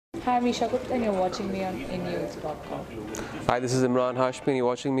Hi, I'm Esha Gupta and you're watching me on inyouth.com. Hi, this is Emraan Hashmi and you're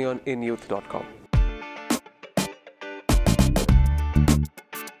watching me on inyouth.com.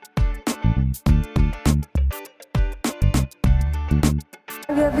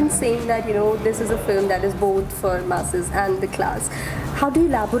 You have been saying that, this is a film that is both for masses and the class. How do you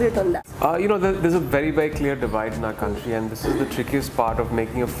elaborate on that? There's a very, very clear divide in our country, and this is the trickiest part of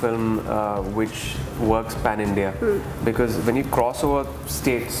making a film which works pan-India. Because when you cross over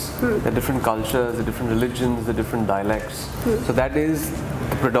states, there are different cultures, the different religions, the different dialects. So that is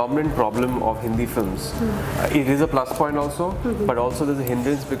the predominant problem of Hindi films. It is a plus point also, but also there's a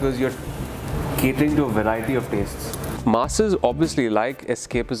hindrance because you're catering to a variety of tastes. Masses obviously like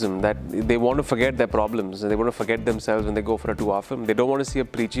escapism, that they want to forget their problems and they want to forget themselves when they go for a 2-hour film. They don't want to see a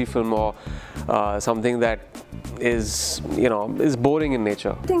preachy film or something that is boring in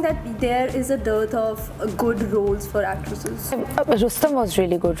nature. I think that there is a dearth of good roles for actresses. Rustam was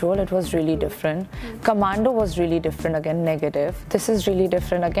really good role, it was really different. Commando was really different, again negative. This is really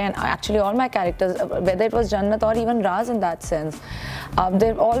different again. Actually all my characters, whether it was Jannat or even Raz in that sense,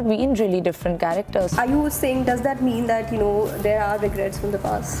 they've all been really different characters. Are you saying, does that mean that there are regrets from the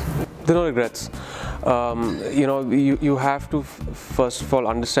past? There are no regrets. You have to first of all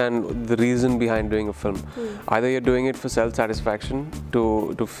understand the reason behind doing a film. Either you're doing it for self-satisfaction,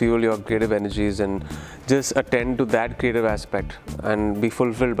 to fuel your creative energies and just attend to that creative aspect and be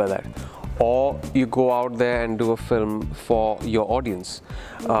fulfilled by that, or you go out there and do a film for your audience.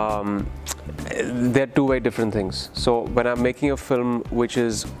 They're two very different things. So when I'm making a film which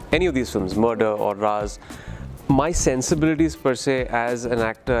is any of these films, Murder or Raz, my sensibilities per se as an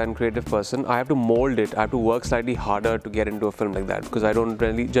actor and creative person, I have to mold it. I have to work slightly harder to get into a film like that, because I don't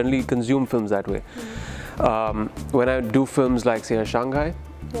really generally consume films that way. When I do films like, say, Shanghai,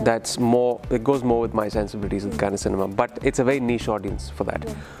 that's more, it goes more with my sensibilities in kind of cinema, but it's a very niche audience for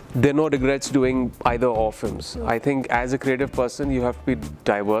that. There are no regrets doing either or films. I think as a creative person, you have to be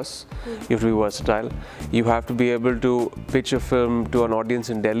diverse, you have to be versatile, you have to be able to pitch a film to an audience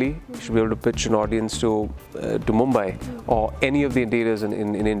in Delhi, you should be able to pitch an audience to Mumbai or any of the interiors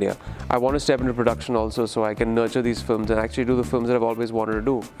in India. I want to step into production also so I can nurture these films and actually do the films that I've always wanted to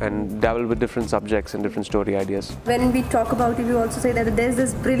do and dabble with different subjects and different story ideas. When we talk about it, you also say that there's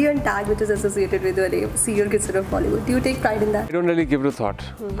this brilliant tag which is associated with your name, serial killer of Bollywood. Do you take pride in that? I don't really give it a thought.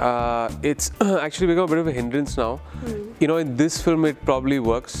 It's actually become a bit of a hindrance now. In this film it probably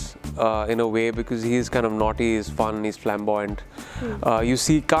works in a way because he's kind of naughty, he's fun, he's flamboyant. You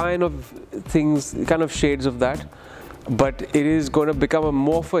see kind of things, kind of shades of that. But it is going to become a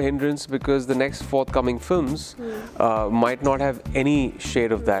more of a hindrance because the next forthcoming films might not have any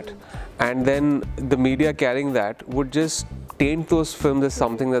shade of that. And then the media carrying that would just taint those films as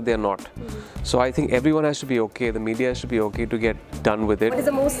something that they're not. So I think everyone has to be okay, the media has to be okay to get done with it. What is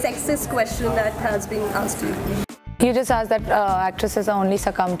the most sexist question that has been asked to you? You just asked that actresses are only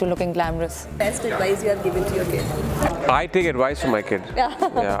succumb to looking glamorous. Best advice you have given to your kid? I take advice from my kid.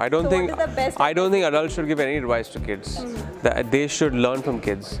 I don't think adults should give any advice to kids. That they should learn from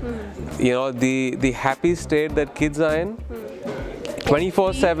kids. The happy state that kids are in,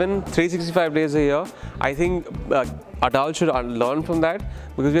 24/7, 365 days a year, I think adults should learn from that,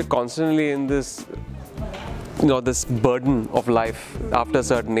 because we're constantly in this this burden of life after a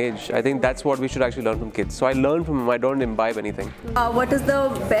certain age. I think that's what we should actually learn from kids. So I learn from him, I don't imbibe anything. What is the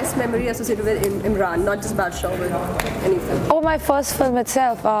best memory associated with Emraan, not just Baadshaho, but any film? Oh, my first film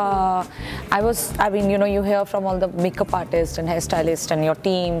itself. You hear from all the makeup artists and hairstylists and your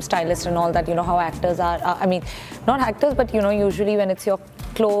team, stylists and all that, how actors are. Not actors, but usually when it's your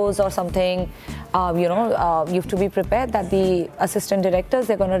clothes or something, you have to be prepared that the assistant directors,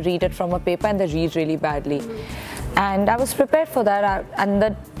 they're going to read it from a paper and they read really badly. And I was prepared for that, and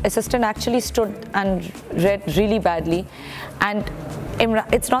the assistant actually stood and read really badly. And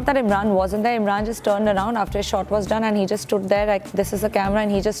it's not that Emraan wasn't there, Emraan just turned around after a shot was done and he just stood there like, this is the camera,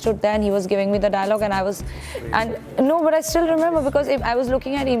 and he just stood there and he was giving me the dialogue, and but I still remember, because I was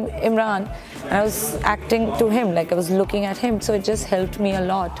looking at Emraan and I was acting to him, like I was looking at him, so it just helped me a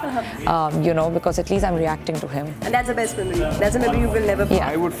lot, because at least I'm reacting to him. And that's the best memory. That's a memory you will never forget.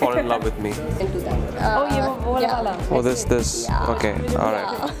 I would fall in love with me. Into that. Oh, you were yeah. Oh, this. Yeah. Okay, all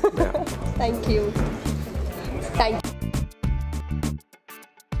right. Yeah. Thank you.